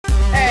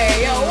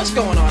What's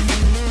going on?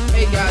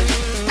 Hey guys.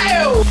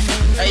 Hey,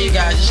 hey you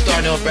guys, it's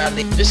Darrnell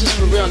Bradley. This is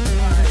for real.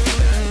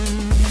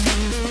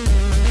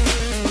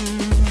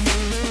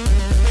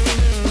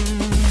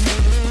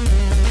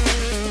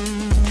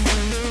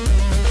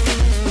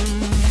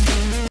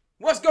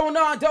 What's going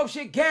on, dope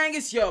shit gang?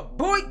 It's your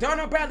boy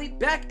Darrnell Bradley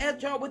back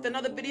at y'all with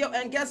another video,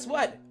 and guess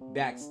what?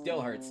 Back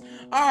still hurts.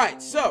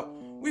 Alright, so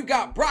we've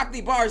got Broccoli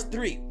Bars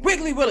 3,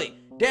 Wiggly Willy,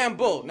 Damn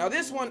Bull. Now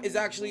this one is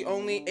actually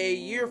only a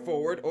year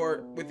forward,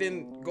 or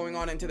within going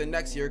on into the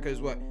next year, because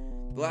what?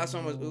 The last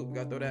one was, ooh,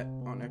 gotta throw that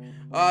on there.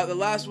 The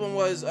last one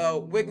was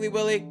Wiggly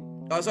Willy.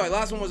 Sorry,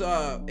 last one was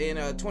in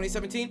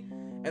 2017,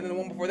 and then the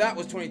one before that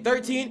was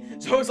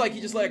 2013. So it's like he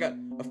just like a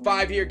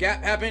 5-year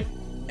gap happened,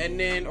 and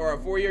then, or a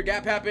 4-year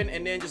gap happened,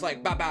 and then just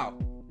like bow.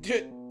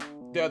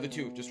 The other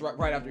two, just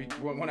right after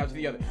one after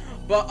the other.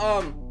 But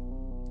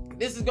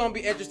this is gonna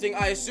be interesting.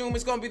 I assume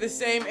it's gonna be the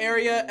same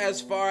area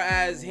as far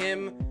as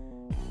him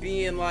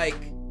being like,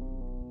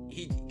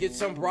 he gets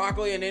some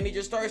broccoli and then he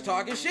just starts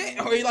talking shit,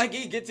 or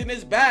he gets in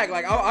his bag.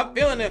 Like I'm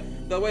feeling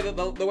it the way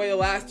the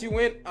last two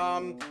went.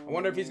 I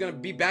wonder if he's gonna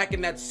be back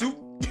in that suit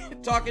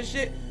talking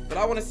shit. But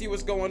I want to see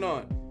what's going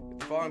on.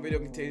 The following video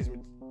contains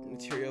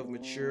material of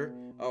mature.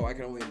 Oh, I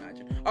can only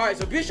imagine. All right,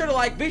 so be sure to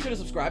like, be sure to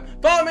subscribe,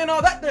 follow me on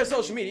all that there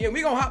social media, and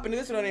we gonna hop into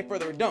this without any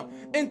further ado.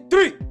 In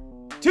 3,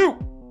 2,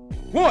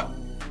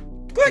 1,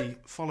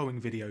 click. The following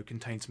video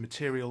contains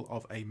material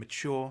of a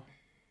mature,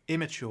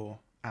 immature,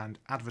 and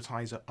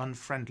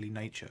advertiser-unfriendly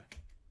nature.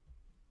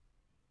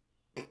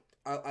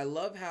 I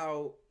love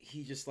how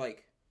he just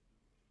like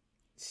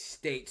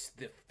states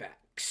the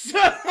facts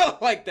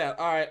like that.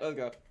 All right, let's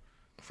go.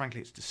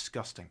 Frankly, it's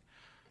disgusting.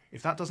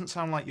 If that doesn't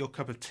sound like your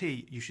cup of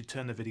tea, you should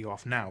turn the video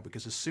off now,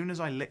 because as soon as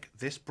I lick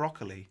this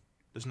broccoli,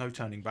 there's no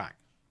turning back.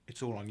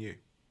 It's all on you.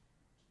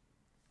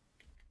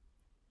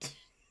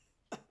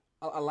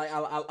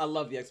 I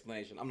love the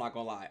explanation. I'm not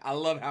gonna lie. I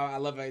love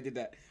how he did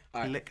that.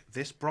 All right. Lick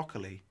this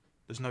broccoli,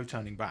 there's no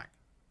turning back.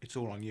 It's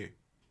all on you.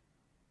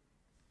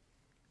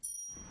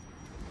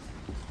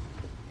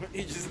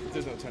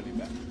 There's no turning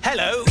back.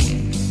 Hello.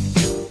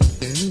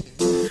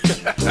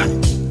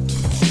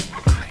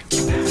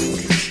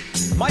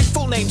 My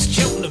full name's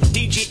Cheltenham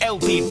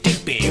DGLB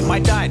Digby. My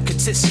diet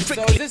consists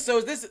strictly. So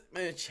is this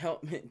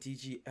Cheltenham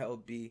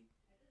DGLB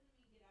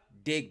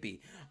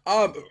Digby?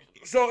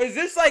 So is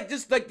this like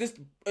just like this?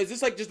 Is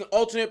this like just an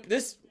alternate?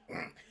 This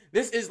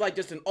is like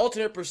just an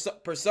alternate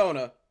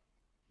persona,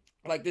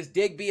 like this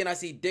Digby, and I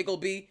see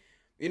Diggleby.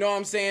 You know what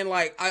I'm saying?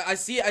 Like I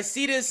see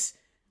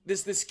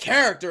this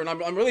character, and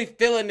I'm really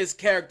feeling this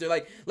character.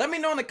 Like, let me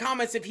know in the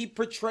comments if he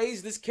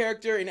portrays this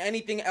character in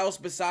anything else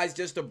besides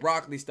just the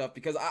broccoli stuff,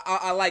 because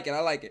I like it.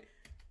 I like it.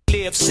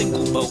 Of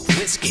single malt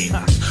whiskey.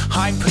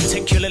 I'm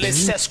particularly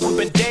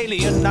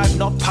sesquipedalian. I've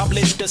not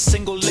published a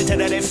single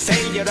literary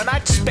failure, and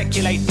I'd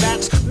speculate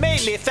that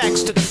mainly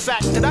thanks to the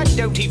fact that I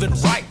don't even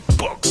write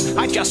books.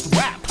 I just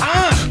rap.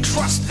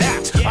 Trust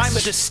that. Yes. I'm a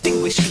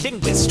distinguished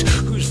linguist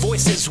whose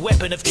voice's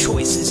weapon of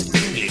choice is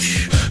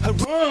English.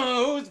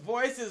 Whose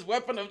voice's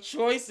weapon of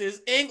choice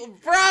is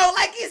English, bro?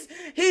 Like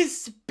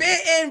he's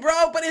spitting,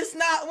 bro, but it's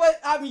not what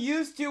I'm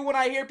used to when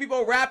I hear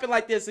people rapping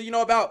like this. So you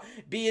know about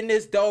being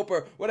this dope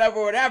or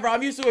whatever.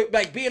 I'm used to it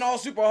like being all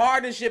super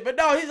hard and shit, but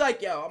no, he's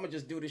like, yo, I'm gonna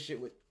just do this shit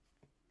with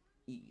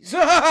ease.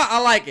 I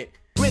like it.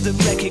 Rhythm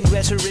wrecking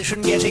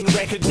rhetorician, getting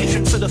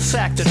recognition for the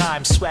fact that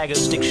I'm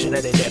Swagger's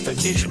dictionary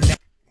definition.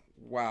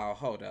 Wow,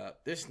 hold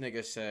up. This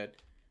nigga said,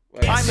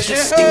 I'm a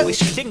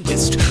distinguished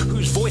linguist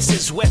whose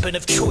voice's weapon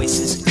of choice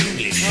is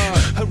English.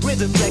 A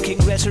rhythm-wrecking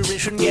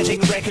rhetorician getting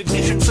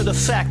recognition for the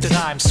fact that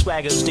I'm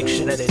Swagger's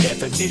dictionary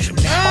definition.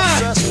 On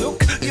first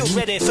look, you're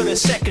ready for a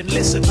second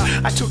listen.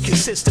 I took your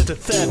sister to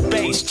third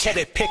base,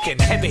 cherry-picking,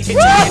 heavy-hitting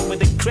it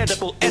with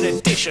incredible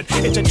erudition.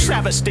 It's a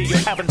travesty you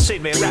haven't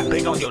seen me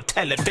rapping on your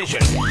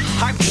television.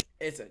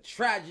 It's a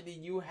tragedy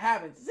you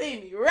haven't seen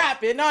me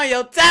rapping on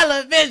your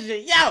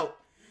television, yo!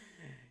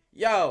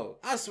 Yo,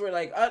 I swear,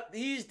 like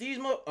these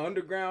more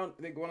underground,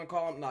 they want to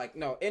call them, like,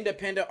 no,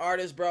 independent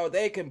artists, bro.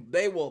 They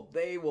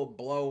will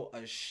blow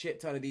a shit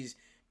ton of these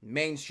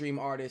mainstream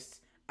artists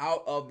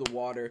out of the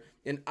water,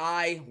 and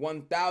I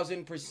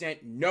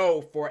 1000% know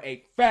for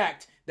a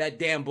fact that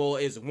Damn Bull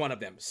is one of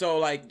them. So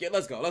like,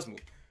 let's go, let's move.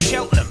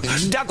 Cheltenham,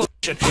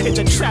 it's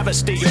a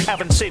travesty you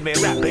haven't seen me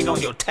rapping on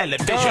your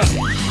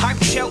television. I'm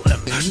Cheltenham,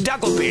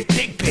 Duggleby,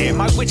 Digby.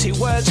 My witty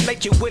words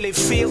make you willy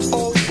feel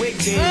all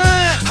wiggly.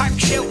 I'm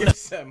Cheltenham.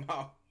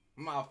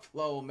 My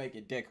flow will make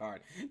your dick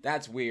hard.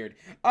 That's weird.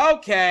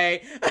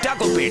 Okay.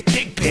 Duggleby,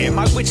 Digby.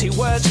 My witty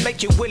words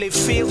make you willy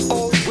feel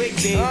all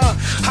wiggly.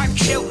 I'm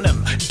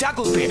Cheltenham,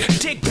 Duggleby,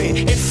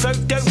 Digby. If folk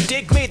don't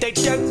dig me, they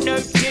don't know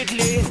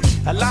diddly.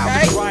 Allow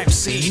the crime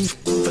scene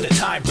for the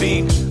time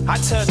being. I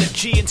turn the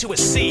G into a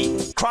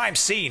C. Crime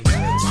scene.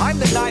 I'm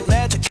the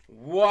nightmare to.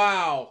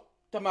 Wow.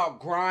 Talking about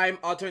grime.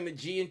 I'll turn the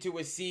G into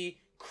a C.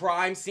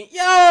 Crime scene.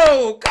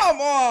 Yo, come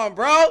on,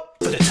 bro.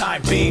 For the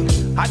time being,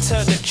 I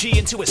turn the G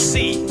into a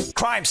C.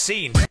 Crime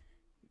scene.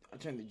 I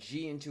turn the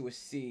G into a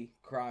C.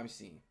 Crime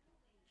scene.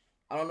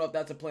 I don't know if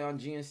that's a play on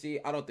G and C.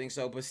 I don't think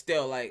so, but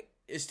still, like,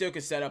 it still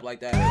could set up like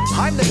that.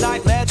 I'm the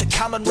nightmare to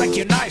come and wreck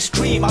your nice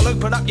dream. I'll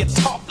open up your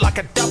top like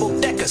a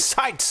double-decker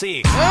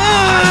sightseeing. Come on!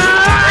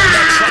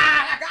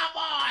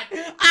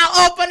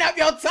 I'll open up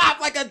your top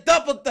like a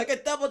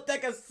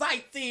double-decker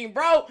sightseeing,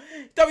 bro.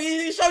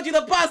 He showed you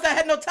the bus that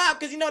had no top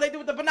because you know they do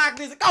with the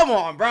binoculars. Come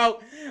on, bro.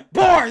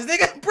 Bars,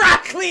 nigga.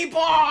 Broccoli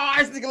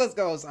bars, nigga. Let's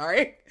go.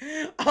 Sorry.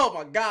 Oh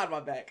my God, my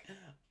back.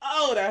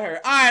 Oh, that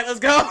hurt. All right, let's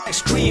go.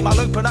 Extreme, I'll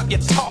open up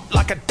your top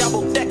like a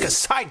double-decker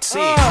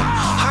sightseeing.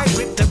 I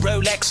ripped the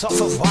Rolex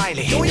off of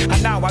Wiley,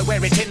 and now I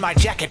wear it in my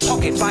jacket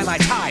pocket by my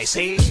tie,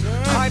 see?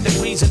 I'm the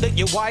reason that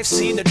your wife's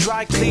seen the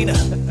dry cleaner,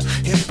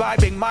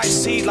 imbibing my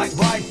seed like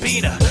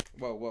Ribena.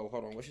 Whoa,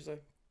 hold on. What you say?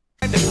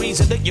 I'm the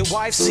reason that your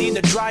wife's seen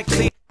the dry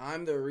cleaner.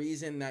 I'm the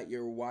reason that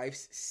your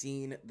wife's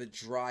seen the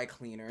dry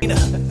cleaner.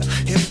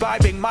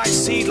 Imbibing my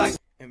seed like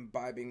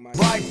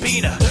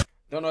Ribena.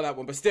 Don't know that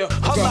one, but still.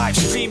 Her live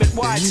stream at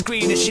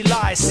widescreen as she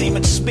lies,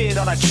 semen smeared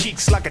on her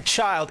cheeks like a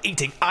child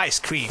eating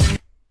ice cream.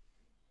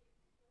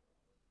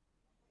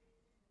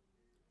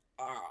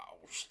 Oh,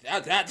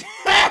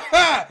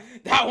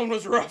 that one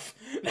was rough.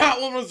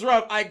 That one was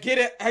rough. I get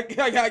it.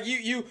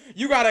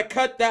 You gotta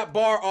cut that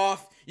bar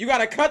off. You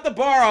gotta cut the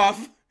bar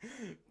off.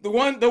 The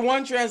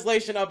one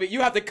translation of it,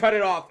 you have to cut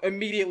it off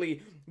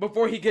immediately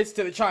before he gets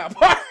to the child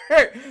part.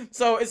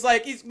 So it's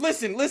like he's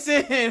listen,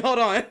 hold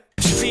on.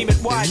 Stream at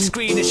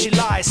widescreen as she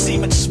lies,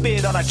 semen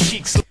smeared on her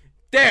cheeks.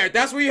 There,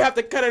 that's where you have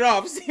to cut it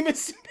off. Semen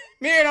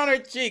smeared on her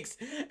cheeks.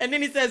 And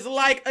then he says,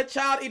 like a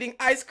child eating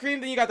ice cream.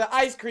 Then you got the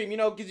ice cream, you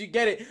know, because you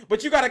get it.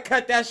 But you got to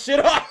cut that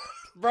shit off.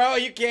 Bro,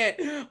 you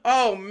can't.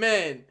 Oh,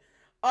 man.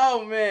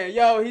 Oh, man.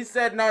 Yo, he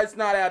said, no, it's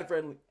not ad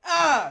friendly.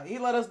 He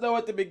let us know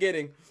at the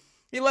beginning.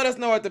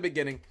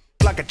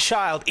 Like a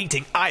child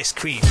eating ice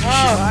cream.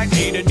 I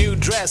need a new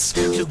dress.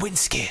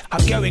 Lewinsky,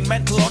 I'm going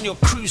mental on your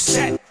cruise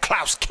set.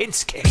 Klaus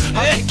Kinski,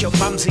 I'll kick your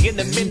mumsy in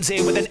the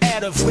mimsy with an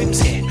air of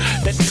whimsy,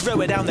 then throw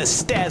her down the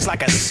stairs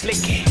like a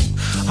slicky.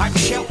 I'm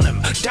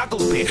Cheltenham,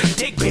 Duggleby,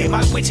 Digby.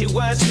 My witty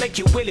words make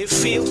your willy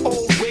feel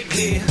all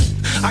wiggly.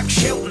 I'm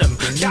Cheltenham,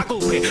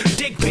 Duggleby,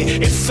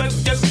 Digby. If folk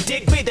don't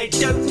dig me, they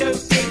don't know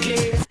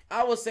Digley.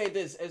 I will say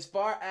this, as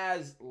far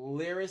as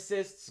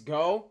lyricists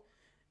go,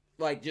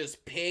 like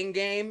just pen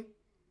game,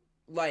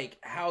 like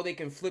how they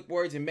can flip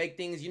words and make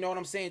things, you know what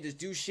I'm saying? Just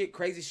do shit,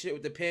 crazy shit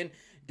with the pen.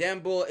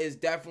 Dan Bull is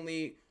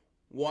definitely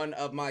one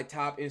of my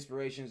top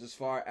inspirations as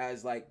far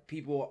as like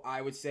people I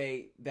would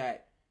say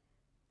that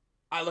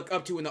I look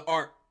up to in the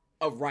art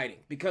of writing.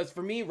 Because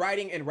for me,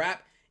 writing and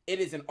rap, it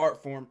is an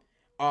art form.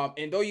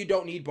 And though you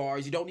don't need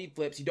bars, you don't need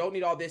flips, you don't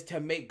need all this to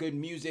make good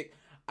music,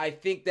 I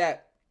think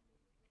that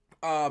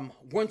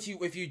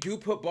if you do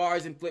put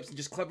bars and flips and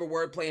just clever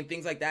wordplay and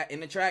things like that in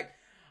the track,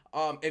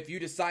 if you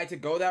decide to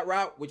go that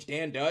route, which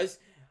Dan does,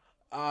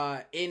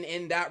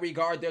 in that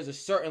regard, there's a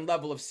certain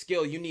level of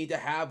skill you need to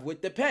have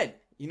with the pen.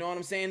 You know what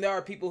I'm saying? There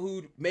are people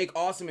who make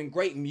awesome and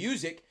great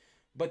music,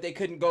 but they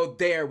couldn't go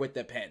there with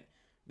the pen.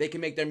 They can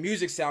make their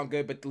music sound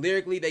good, but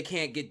lyrically they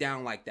can't get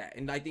down like that.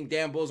 And I think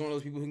Dan Bull is one of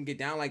those people who can get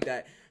down like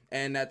that.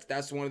 And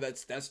that's what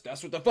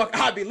the fuck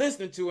I'd be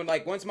listening to. And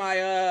like once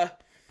my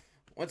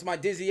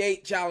Dizzy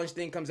 8 challenge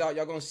thing comes out,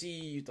 y'all gonna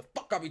see the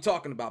fuck I'll be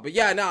talking about. But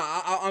yeah,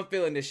 nah, I'm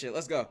feeling this shit.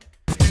 Let's go.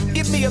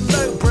 Give me a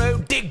low, bro,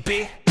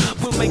 Digby.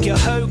 We'll make your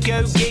hoe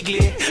go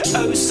giggly,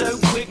 oh so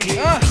quickly.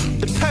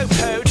 The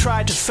po-po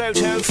tried to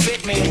photo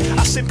fit me.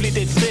 I simply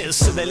did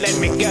this and they let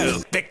me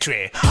go.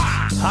 Victory.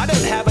 I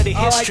don't have any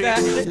history,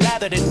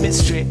 lathered in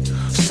mystery.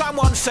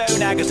 Someone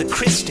phone Agatha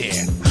Christie.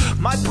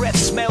 My breath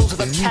smells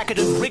of a packet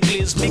of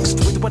Wrigley's mixed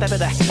with whatever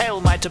the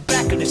hell my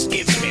tobacconist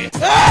gives me.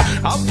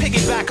 I'll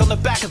piggyback on the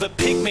back of a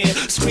pygmy,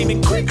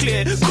 screaming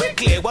quickly,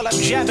 quickly, while I'm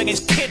jabbing his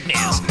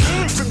kidneys.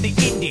 From the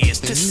Indies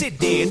to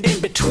Sydney and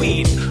in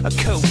between, a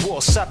Cold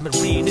War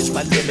submarine is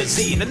my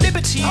limousine. A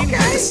libertine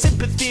with the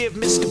sympathy of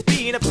Mr.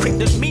 Bean, a prick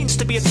that means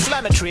to be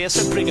inflammatory,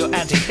 so bring your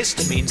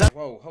antihistamines.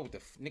 Whoa, hold the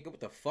nigga, what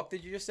the fuck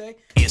did you just say?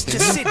 Is to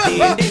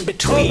Sydney and in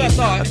between,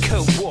 a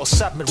Cold War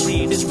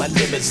submarine is my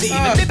limousine.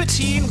 A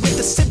libertine with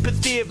the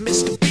sympathy of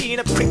Mr. Bean,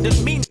 a prick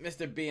that means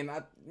Mr.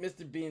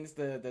 Bean's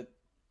the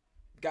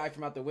guy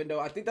from out the window.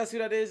 I think that's who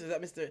that is. Is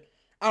that Mr.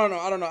 I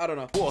don't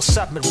know. War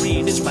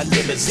submarine is my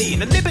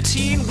limousine. A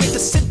libertine with the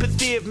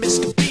sympathy of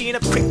Mr. Bean, a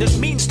prick that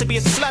means to be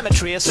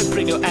inflammatory, so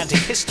bring your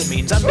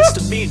antihistamines. I'm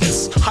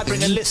misdemeanors. I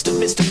bring a list of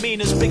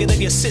misdemeanors bigger than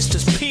your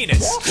sister's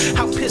penis.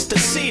 How pissed a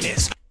scene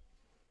is.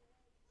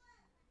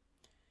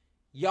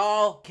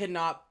 Y'all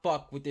cannot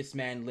fuck with this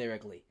man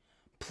lyrically.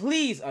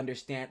 Please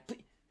understand.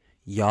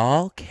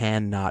 Y'all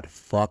cannot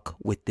fuck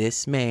with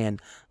this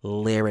man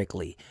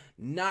lyrically.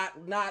 Not.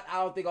 I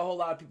don't think a whole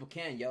lot of people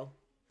can, yo.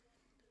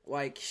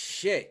 Like,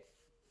 shit.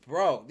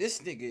 Bro, this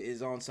nigga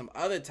is on some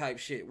other type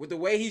shit. With the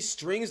way he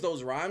strings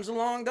those rhymes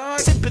along, dog.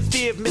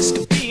 Sympathy of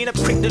Mr. Bean, a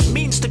prick that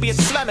means to be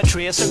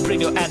inflammatory, so bring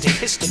your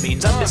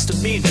antihistamines. I'm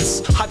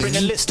misdemeanors. I bring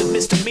a list of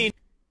misdemeanors.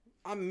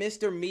 I'm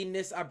Mr.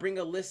 Meanness. I bring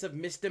a list of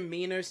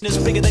misdemeanors. It's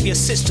bigger than your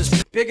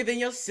sister's. Bigger than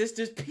your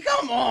sister's.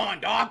 Come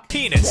on, dog.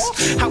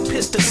 Penis. How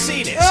pissed a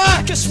scene is.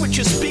 Just switch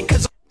your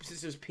speakers.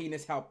 sister's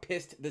penis, how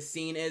pissed the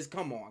scene is.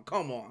 Come on,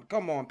 come on,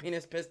 come on,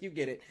 penis pissed, you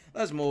get it.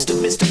 Let's move. The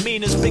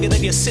misdemeanor's bigger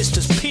than your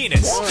sister's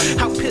penis.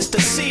 How pissed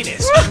the scene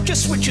is.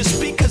 Just switch your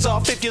speakers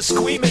off if you're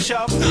squeamish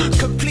of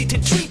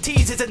completed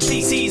treatises and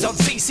theses on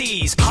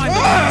feces. I'm the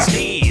bee's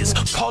knees,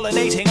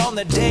 pollinating on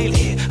the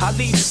daily. I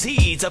leave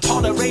seeds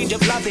upon a range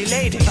of lovely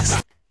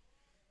ladies.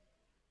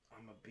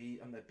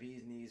 I'm the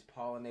bee's knees,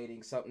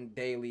 pollinating something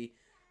daily.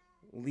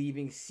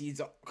 Leaving seeds.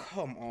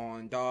 Come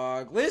on,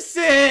 dog.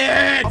 Listen!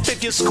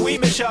 If you're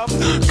squeamish of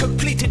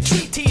completed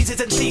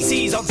treatises and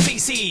theses on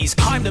feces,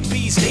 I'm the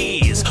bee's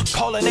knees,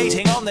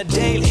 pollinating on the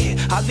daily.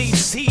 I leave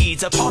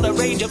seeds upon a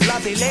range of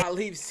lovely ladies. I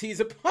leave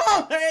seeds upon.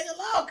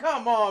 Oh,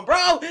 come on,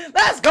 bro.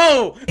 Let's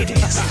go. It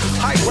is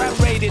high-ground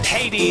rated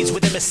Hades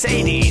with a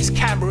Mercedes,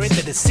 camera in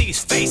the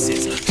deceased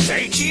faces.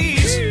 Say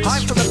cheese.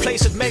 I'm from a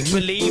place of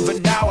make-believe,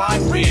 and now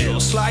I'm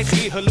real.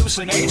 Slightly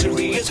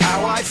hallucinatory is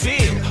how I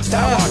feel.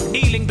 Thou art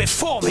kneeling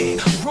before me,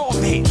 raw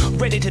meat,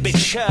 ready to be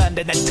churned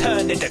and then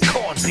turned into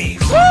corned beef.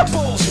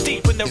 Balls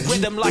deep in the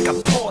rhythm like a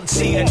porn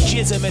scene, and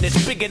jism and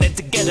it's beginning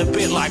to get a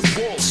bit like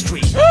Wall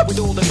Street. With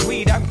all the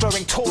greed, I'm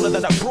growing taller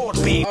than a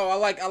broad beat. Oh, I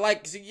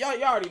like. See,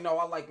 y'all already know.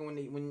 I like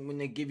when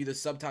they give you the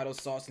subtitle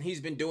sauce, and he's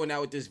been doing that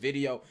with this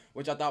video,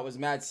 which I thought was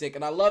mad sick.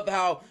 And I love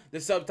how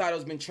the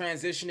subtitles been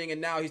transitioning,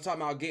 and now he's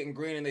talking about getting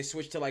green, and they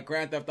switched to like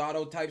Grand Theft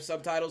Auto type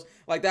subtitles.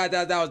 Like that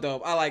was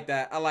dope. I like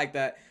that. I like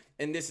that.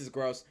 And this is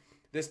gross.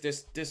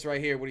 This right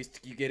here,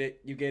 you get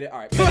it? You get it?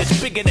 Alright.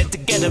 It's beginning to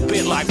get a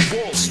bit like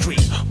Wall Street.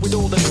 With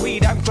all the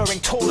greed, I'm growing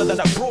taller than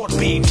a broad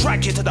beam.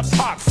 Drag you to the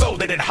park,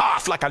 folded in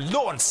half like a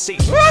lawn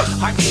seat.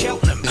 I'm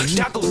Cheltenham,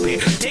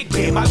 Duggleby,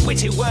 Digby. My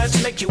witty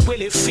words make you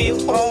willy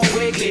feel all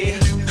wiggly.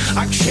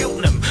 I'm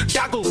Cheltenham,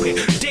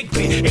 Duggleby,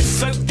 Digby. If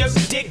folk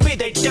don't dig me,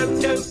 they don't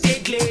know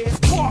Diggly.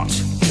 What?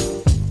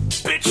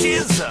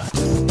 Bitches?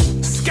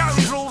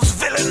 Scoundrels,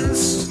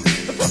 villains?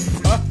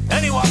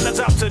 Anyone that's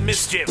up to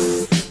mischief.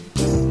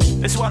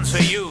 This one's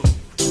for you.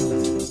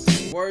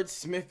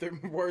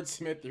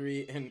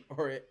 Wordsmithery and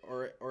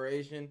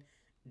oration.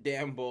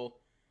 Damn bull.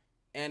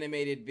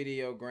 Animated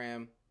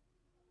videogram.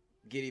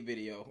 Giddy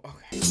video.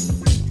 Okay.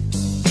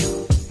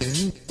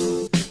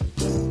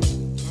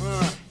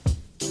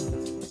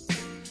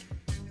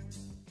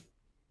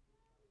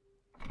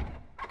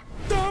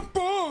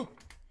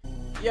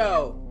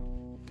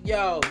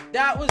 Yo,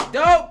 that was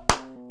dope.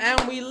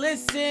 And we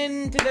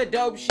listened to the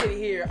dope shit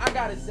here. I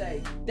gotta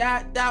say,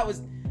 that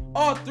was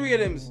all three of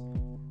them's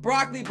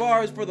broccoli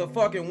bars for the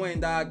fucking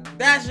win, dog.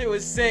 That shit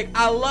was sick.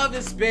 I love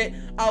the spit.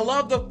 I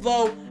love the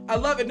flow. I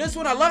love it. This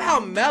one, I love how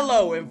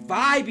mellow and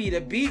vibey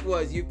the beat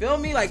was. You feel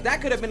me? Like,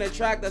 that could have been a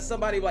track that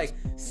somebody, like,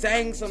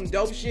 sang some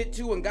dope shit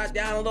to and got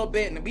down a little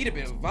bit and the beat have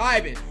been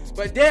vibing.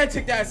 But Dan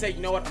took that and said,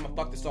 you know what? I'm gonna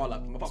fuck this all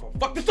up. I'm gonna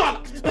fuck this all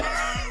up.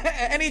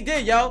 And he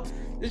did, yo.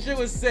 This shit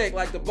was sick.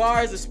 Like, the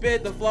bars, the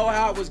spit, the flow,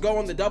 how it was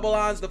going, the double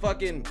lines, the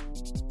fucking,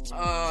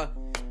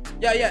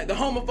 yeah, the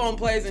homophone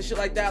plays and shit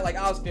like that. Like,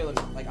 I was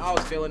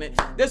feeling it.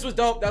 This was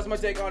dope. That's my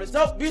take on it.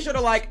 So, be sure to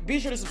like, be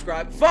sure to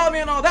subscribe, follow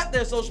me on all that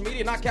there social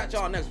media, and I'll catch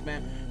y'all next,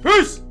 man.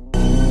 Peace!